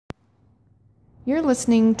You're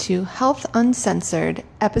listening to Health Uncensored,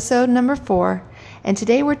 episode number 4, and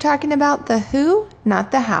today we're talking about the who, not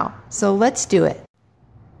the how. So let's do it.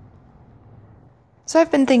 So I've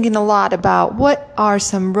been thinking a lot about what are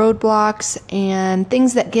some roadblocks and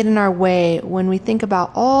things that get in our way when we think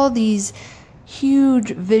about all these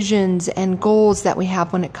huge visions and goals that we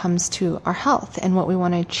have when it comes to our health and what we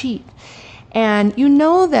want to achieve. And you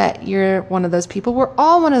know that you're one of those people. We're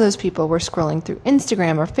all one of those people. We're scrolling through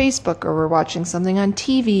Instagram or Facebook, or we're watching something on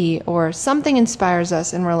TV, or something inspires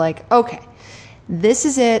us and we're like, okay, this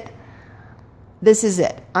is it. This is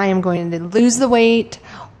it. I am going to lose the weight,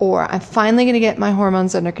 or I'm finally going to get my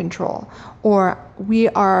hormones under control, or we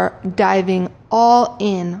are diving all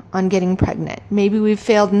in on getting pregnant. Maybe we've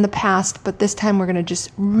failed in the past, but this time we're going to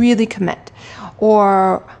just really commit.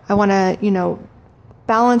 Or I want to,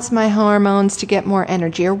 balance my hormones to get more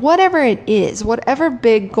energy, or whatever it is, whatever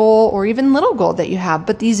big goal or even little goal that you have.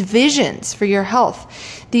 But these visions for your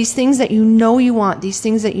health, these things that you know you want, these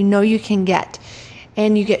things that you know you can get,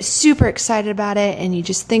 and you get super excited about it, and you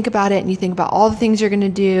just think about it, and you think about all the things you're going to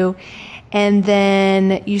do, and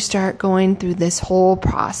then you start going through this whole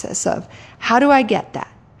process of, how do I get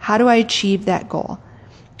that? How do I achieve that goal?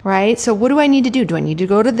 Right? So what do I need to do? Do I need to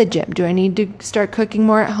go to the gym? Do I need to start cooking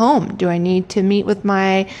more at home? Do I need to meet with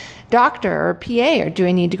my doctor or PA? Or do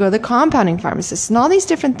I need to go to the compounding pharmacist? And all these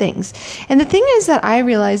different things. And the thing is that I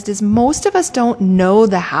realized is most of us don't know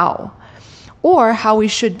the how, or how we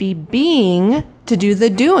should be being to do the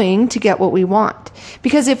doing to get what we want.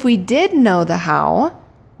 Because if we did know the how,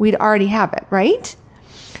 we'd already have it, right?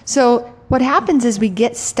 So what happens is we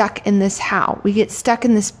get stuck in this how. We get stuck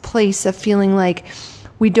in this place of feeling like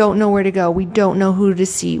we don't know where to go. We don't know who to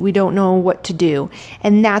see. We don't know what to do.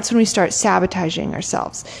 And that's when we start sabotaging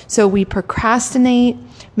ourselves. So we procrastinate.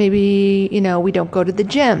 Maybe, we don't go to the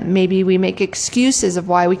gym. Maybe we make excuses of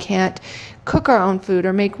why we can't cook our own food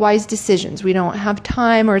or make wise decisions. We don't have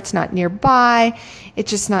time, or it's not nearby. It's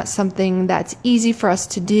just not something that's easy for us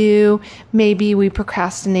to do. Maybe we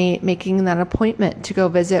procrastinate making that appointment to go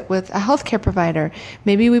visit with a healthcare provider.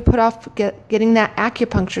 Maybe we put off getting that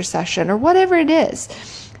acupuncture session, or whatever it is.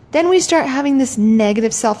 Then we start having this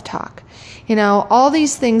negative self-talk. All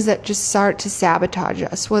these things that just start to sabotage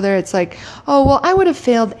us, whether it's like, oh, well, I would have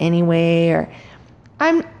failed anyway, or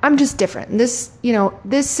I'm just different. This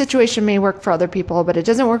situation may work for other people, but it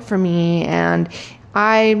doesn't work for me. And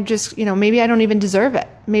I'm just, maybe I don't even deserve it.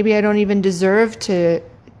 Maybe I don't even deserve to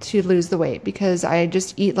lose the weight because I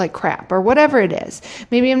just eat like crap, or whatever it is.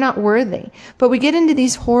 Maybe I'm not worthy. But we get into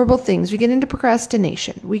these horrible things. We get into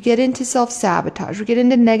procrastination. We get into self-sabotage. We get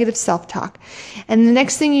into negative self-talk. And the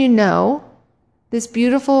next thing you know, this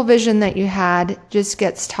beautiful vision that you had just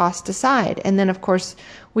gets tossed aside. And then, of course,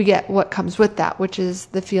 we get what comes with that, which is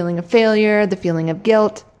the feeling of failure, the feeling of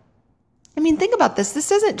guilt. Think about this. This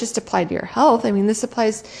doesn't just apply to your health. This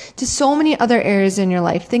applies to so many other areas in your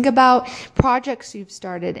life. Think about projects you've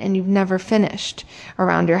started and you've never finished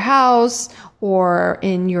around your house or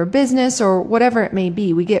in your business or whatever it may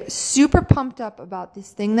be. We get super pumped up about this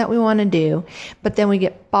thing that we want to do, but then we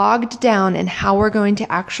get bogged down in how we're going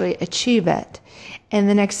to actually achieve it. And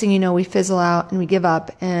the next thing you know, we fizzle out and we give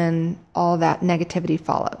up, and all that negativity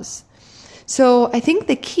follows. So I think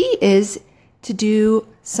the key is to do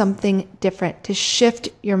something different, to shift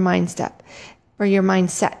your mindset or your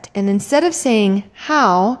mindset. And instead of saying,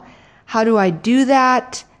 how do I do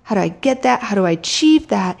that? How do I get that? How do I achieve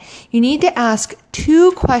that? You need to ask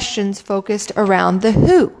 2 questions focused around the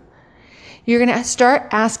who. You're going to start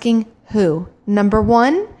asking who. Number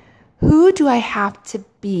 1, who do I have to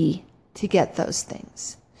be to get those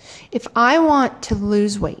things? If I want to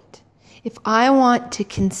lose weight, if I want to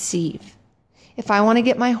conceive, if I want to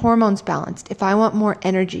get my hormones balanced, if I want more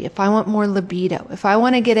energy, if I want more libido, if I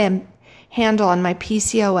want to get a handle on my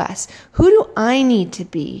PCOS, who do I need to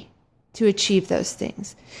be to achieve those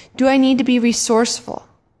things? Do I need to be resourceful?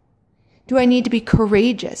 Do I need to be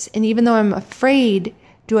courageous? And even though I'm afraid,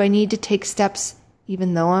 do I need to take steps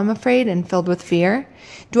even though I'm afraid and filled with fear?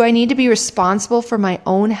 Do I need to be responsible for my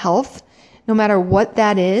own health? No matter what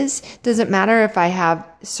that is, doesn't matter if I have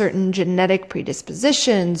certain genetic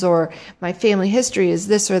predispositions or my family history is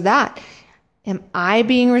this or that. Am I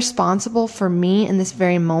being responsible for me in this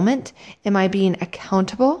very moment? Am I being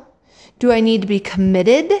accountable? Do I need to be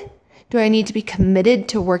committed? Do I need to be committed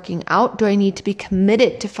to working out? Do I need to be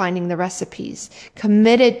committed to finding the recipes?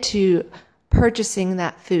 Committed to purchasing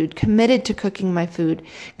that food, committed to cooking my food,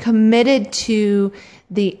 committed to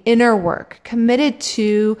the inner work, committed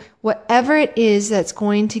to whatever it is that's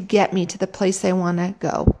going to get me to the place I want to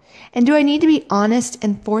go? And do I need to be honest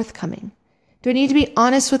and forthcoming? Do I need to be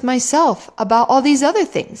honest with myself about all these other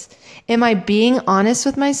things? Am I being honest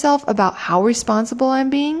with myself about how responsible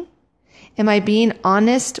I'm being? Am I being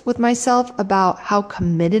honest with myself about how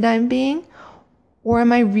committed I'm being? Or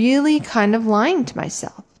am I really kind of lying to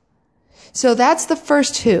myself? So that's the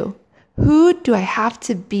first who. Who do I have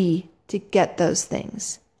to be to get those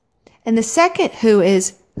things? And the second who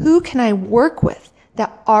is, who can I work with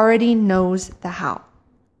that already knows the how?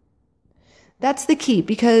 That's the key,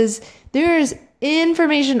 because there's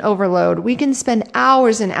information overload. We can spend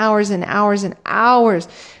hours and hours and hours and hours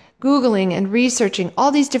Googling and researching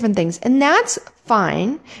all these different things. And that's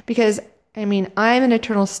fine, because I'm an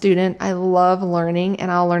eternal student. I love learning,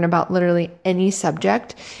 and I'll learn about literally any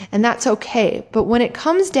subject, and that's okay. But when it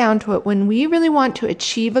comes down to it, when we really want to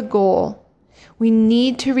achieve a goal, we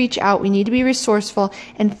need to reach out. We need to be resourceful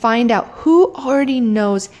and find out who already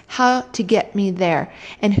knows how to get me there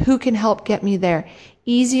and who can help get me there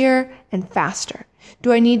easier and faster.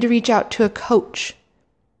 Do I need to reach out to a coach?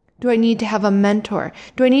 Do I need to have a mentor?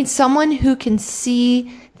 Do I need someone who can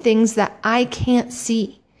see things that I can't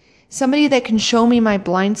see? Somebody that can show me my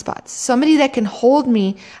blind spots. Somebody that can hold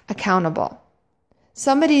me accountable.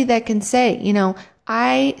 Somebody that can say,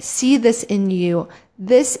 I see this in you.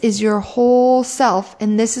 This is your whole self,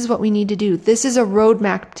 and this is what we need to do. This is a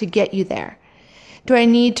roadmap to get you there. Do I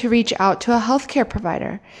need to reach out to a healthcare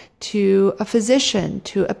provider, to a physician,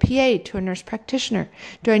 to a PA, to a nurse practitioner?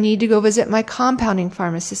 Do I need to go visit my compounding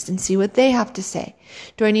pharmacist and see what they have to say?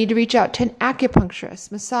 Do I need to reach out to an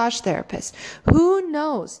acupuncturist, massage therapist? Who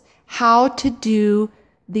knows how to do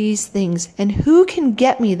these things and who can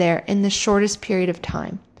get me there in the shortest period of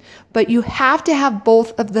time? But you have to have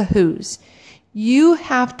both of the who's. You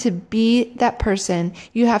have to be that person.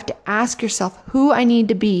 You have to ask yourself who I need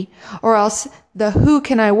to be, or else the who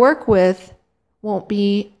can I work with will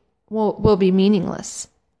be meaningless.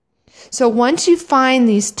 So once you find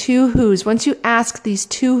these two who's, once you ask these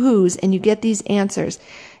two who's and you get these answers,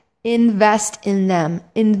 invest in them.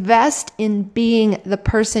 Invest in being the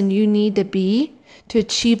person you need to be to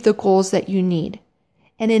achieve the goals that you need.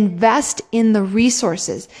 And invest in the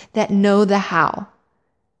resources that know the how.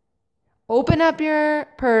 Open up your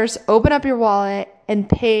purse, open up your wallet, and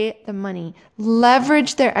pay the money.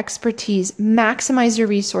 Leverage their expertise. Maximize your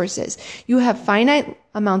resources. You have finite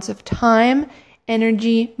amounts of time,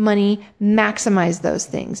 energy, money. Maximize those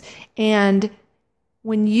things. And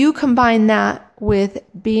when you combine that with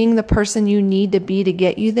being the person you need to be to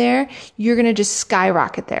get you there, you're going to just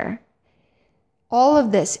skyrocket there. All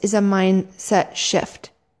of this is a mindset shift.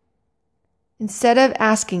 Instead of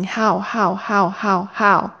asking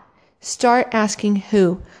how, start asking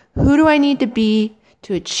who. Who do I need to be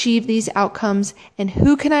to achieve these outcomes? And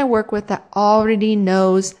who can I work with that already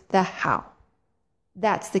knows the how?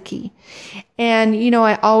 That's the key. And,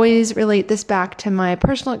 I always relate this back to my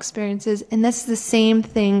personal experiences. And that's the same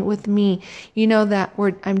thing with me. That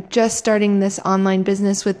I'm just starting this online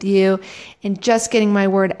business with you and just getting my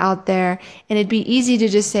word out there. And it'd be easy to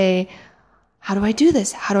just say, how do I do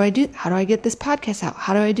this? How do I get this podcast out?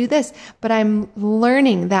 How do I do this? But I'm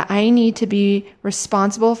learning that I need to be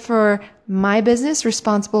responsible for my business,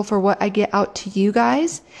 responsible for what I get out to you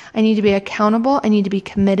guys. I need to be accountable. I need to be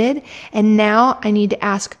committed. And now I need to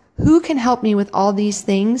ask, who can help me with all these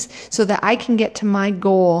things so that I can get to my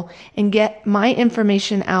goal and get my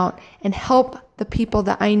information out and help the people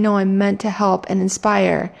that I know I'm meant to help and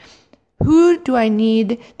inspire? Who do I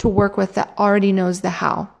need to work with that already knows the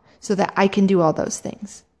how, so that I can do all those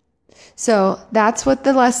things? So that's what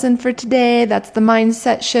the lesson for today, that's the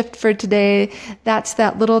mindset shift for today. That's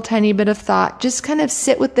that little tiny bit of thought. Just kind of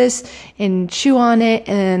sit with this and chew on it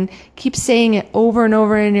and keep saying it over and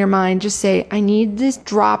over in your mind. Just say, I need to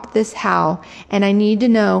drop this how, and I need to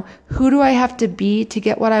know who do I have to be to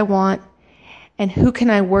get what I want, and who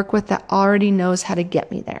can I work with that already knows how to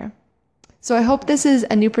get me there. So I hope this is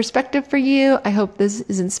a new perspective for you. I hope this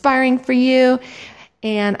is inspiring for you.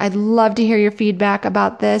 And I'd love to hear your feedback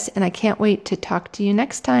about this, and I can't wait to talk to you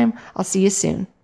next time. I'll see you soon.